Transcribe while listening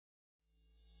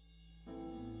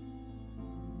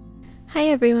Hi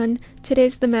everyone!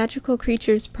 Today's the Magical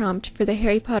Creatures prompt for the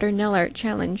Harry Potter nail art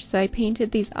challenge, so I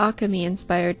painted these Occamy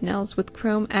inspired nails with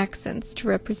chrome accents to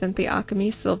represent the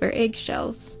Occamy silver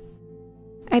eggshells.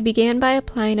 I began by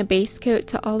applying a base coat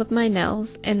to all of my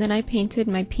nails, and then I painted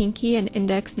my pinky and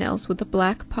index nails with a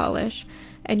black polish,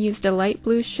 and used a light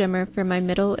blue shimmer for my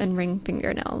middle and ring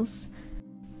fingernails.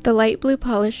 The light blue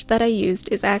polish that I used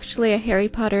is actually a Harry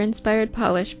Potter inspired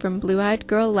polish from Blue Eyed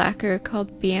Girl Lacquer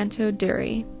called Fianto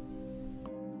Duri.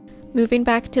 Moving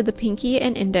back to the pinky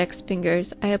and index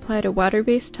fingers, I applied a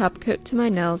water-based top coat to my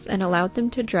nails and allowed them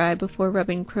to dry before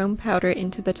rubbing chrome powder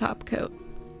into the top coat.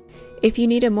 If you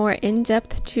need a more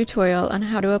in-depth tutorial on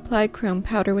how to apply chrome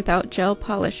powder without gel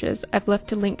polishes, I've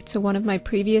left a link to one of my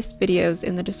previous videos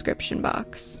in the description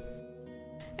box.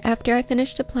 After I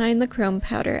finished applying the chrome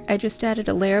powder, I just added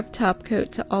a layer of top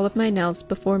coat to all of my nails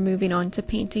before moving on to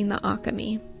painting the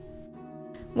Occamy.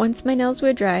 Once my nails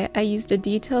were dry, I used a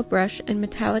detail brush and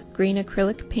metallic green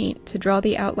acrylic paint to draw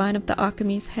the outline of the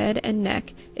Occamy's head and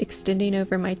neck extending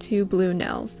over my two blue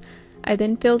nails. I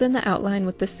then filled in the outline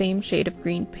with the same shade of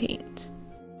green paint.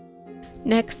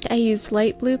 Next, I used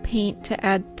light blue paint to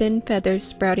add thin feathers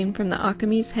sprouting from the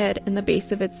Occamy's head and the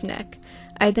base of its neck.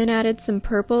 I then added some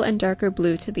purple and darker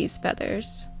blue to these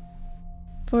feathers.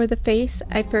 For the face,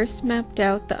 I first mapped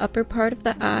out the upper part of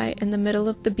the eye and the middle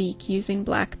of the beak using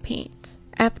black paint.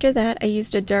 After that, I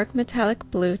used a dark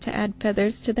metallic blue to add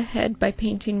feathers to the head by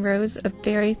painting rows of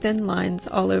very thin lines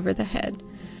all over the head.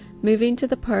 Moving to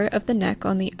the part of the neck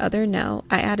on the other nail,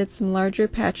 I added some larger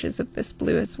patches of this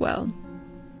blue as well.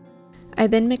 I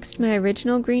then mixed my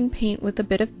original green paint with a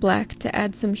bit of black to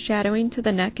add some shadowing to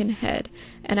the neck and head,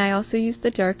 and I also used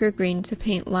the darker green to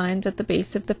paint lines at the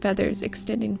base of the feathers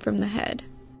extending from the head.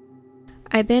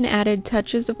 I then added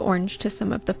touches of orange to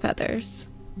some of the feathers.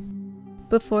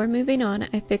 Before moving on,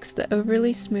 I fixed the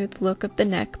overly smooth look of the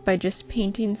neck by just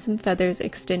painting some feathers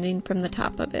extending from the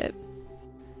top of it.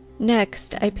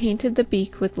 Next, I painted the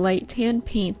beak with light tan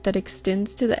paint that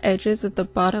extends to the edges of the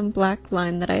bottom black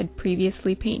line that I had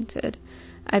previously painted.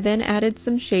 I then added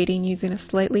some shading using a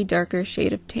slightly darker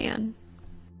shade of tan.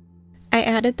 I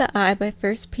added the eye by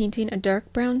first painting a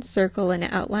dark brown circle and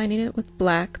outlining it with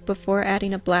black before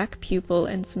adding a black pupil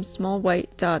and some small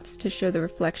white dots to show the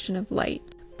reflection of light.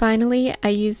 Finally, I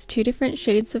used two different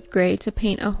shades of gray to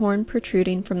paint a horn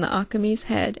protruding from the Occamy's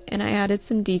head, and I added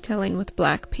some detailing with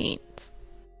black paint.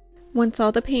 Once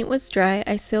all the paint was dry,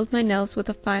 I sealed my nails with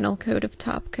a final coat of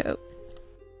top coat.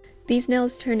 These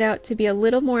nails turned out to be a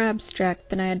little more abstract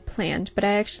than I had planned, but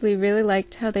I actually really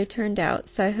liked how they turned out,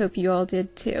 so I hope you all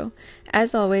did too.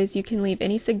 As always, you can leave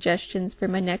any suggestions for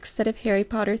my next set of Harry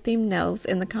Potter themed nails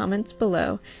in the comments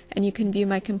below, and you can view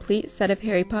my complete set of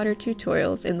Harry Potter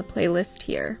tutorials in the playlist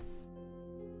here.